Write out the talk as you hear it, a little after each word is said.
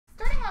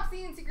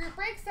CNC Group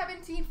Break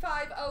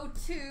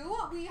 17502.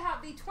 We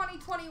have the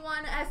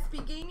 2021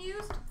 SB Game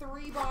Used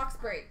 3-box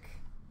break.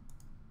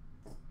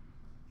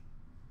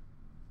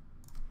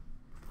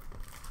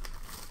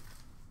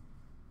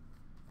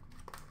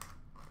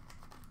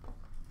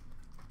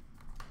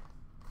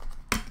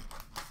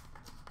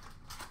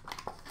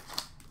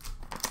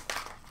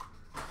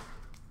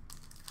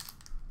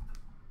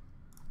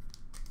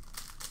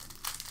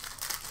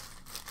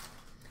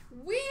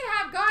 We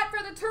have got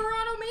for the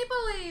Toronto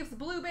Maple Leafs,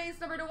 blue base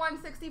number to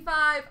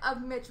 165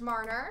 of Mitch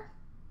Marner.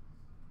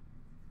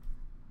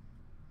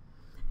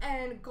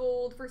 And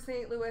gold for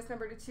St. Louis,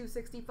 number to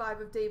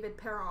 265 of David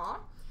Perron.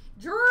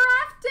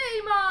 Draft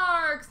day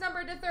marks,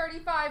 number to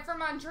 35 for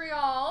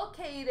Montreal,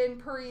 Caden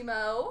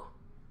Primo.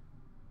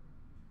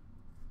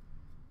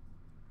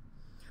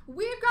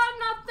 We've got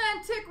an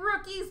authentic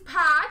rookies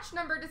patch,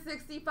 number to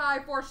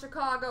 65 for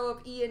Chicago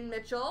of Ian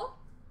Mitchell.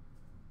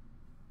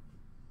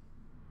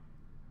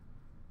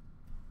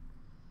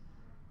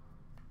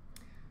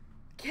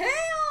 Cale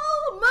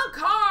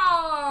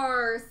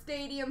Makar,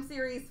 Stadium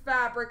Series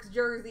Fabrics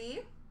jersey.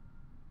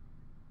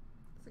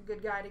 It's a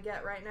good guy to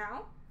get right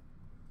now.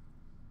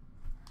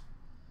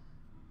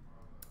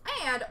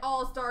 And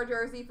all-star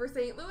jersey for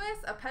St. Louis,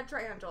 a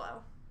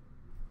Pietrangelo.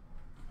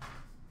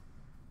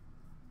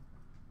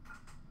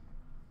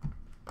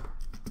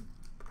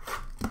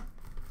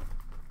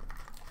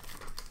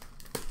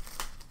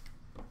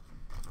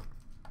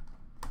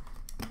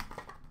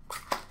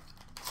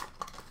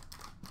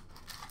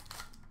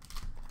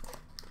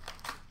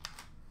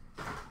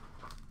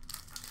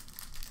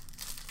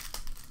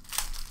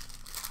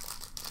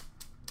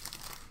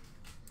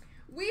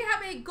 We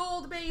have a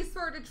gold base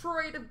for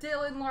Detroit of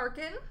Dylan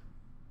Larkin.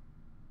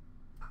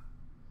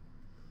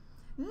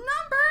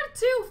 Number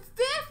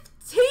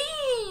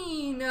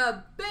 215,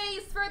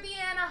 base for the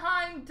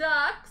Anaheim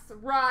Ducks,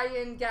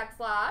 Ryan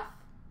Getzlaf.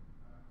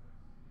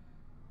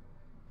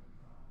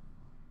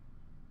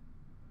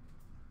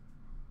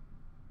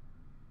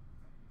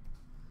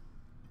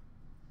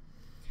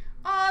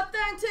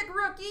 Authentic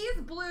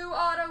rookies, blue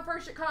auto for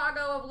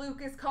Chicago of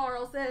Lucas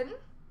Carlson.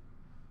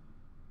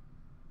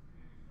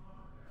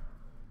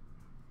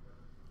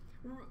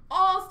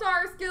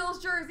 All-Star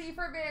Skills jersey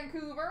for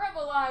Vancouver of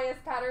Elias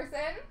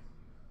Pettersson.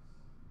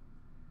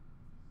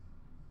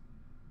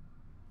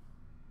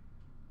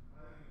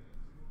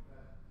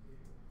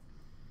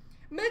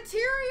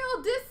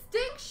 Material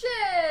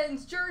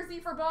Distinctions jersey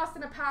for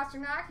Boston of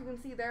Pasternak. You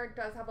can see there it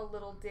does have a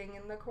little ding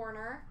in the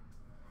corner.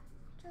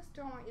 Just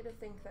don't want you to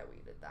think that we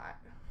did that.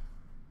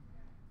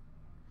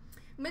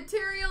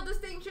 Material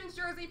Distinctions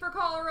jersey for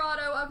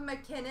Colorado of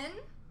McKinnon.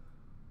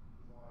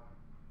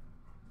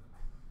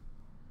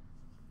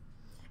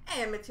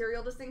 And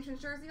Material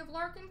Distinctions jersey of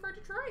Larkin for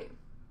Detroit.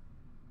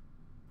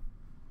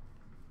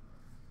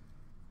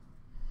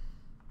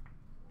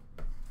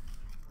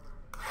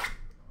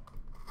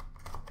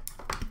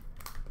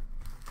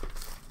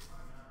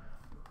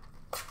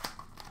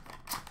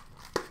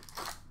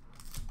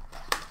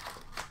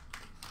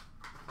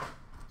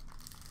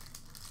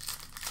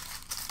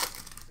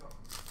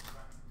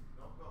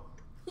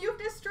 You've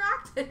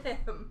distracted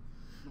him.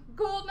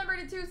 Gold number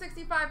to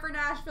 265 for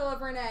Nashville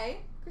of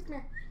Renee. Chris, come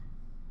here.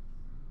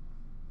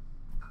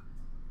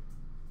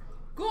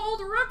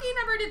 Gold rookie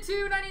number to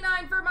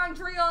 299 for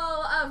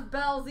Montreal of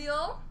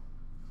Belzile.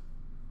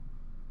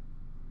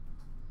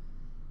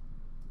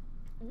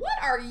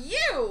 What are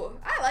you?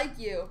 I like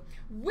you.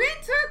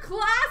 Winter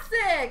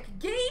Classic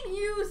game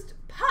used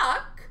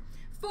puck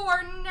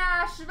for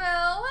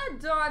Nashville,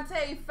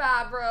 Dante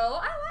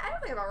Fabro. I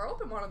don't think I've ever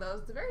opened one of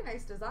those. It's a very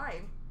nice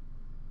design.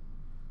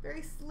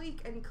 Very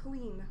sleek and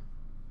clean.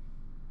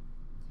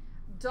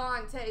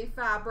 Dante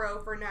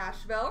Fabro for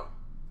Nashville.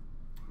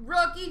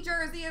 Rookie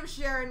jersey of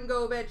Sharon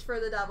Govich for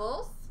the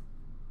Devils.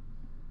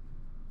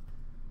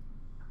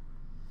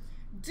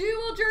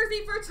 Dual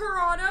jersey for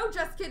Toronto.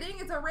 Just kidding.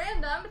 It's a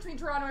random between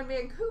Toronto and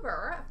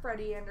Vancouver.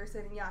 Freddie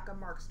Anderson and Jakob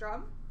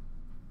Markstrom.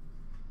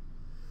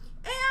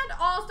 And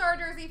all-star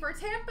jersey for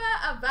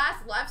Tampa of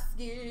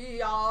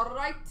Vasilevsky.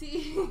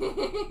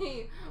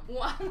 Alrighty.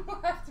 One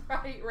left,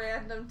 right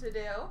random to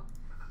do.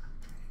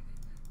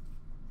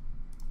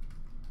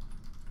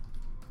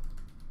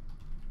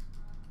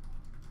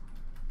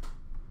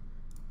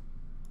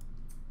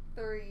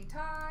 Three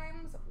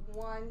times.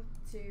 1,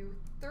 2,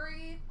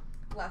 3.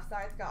 Left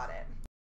side's got it.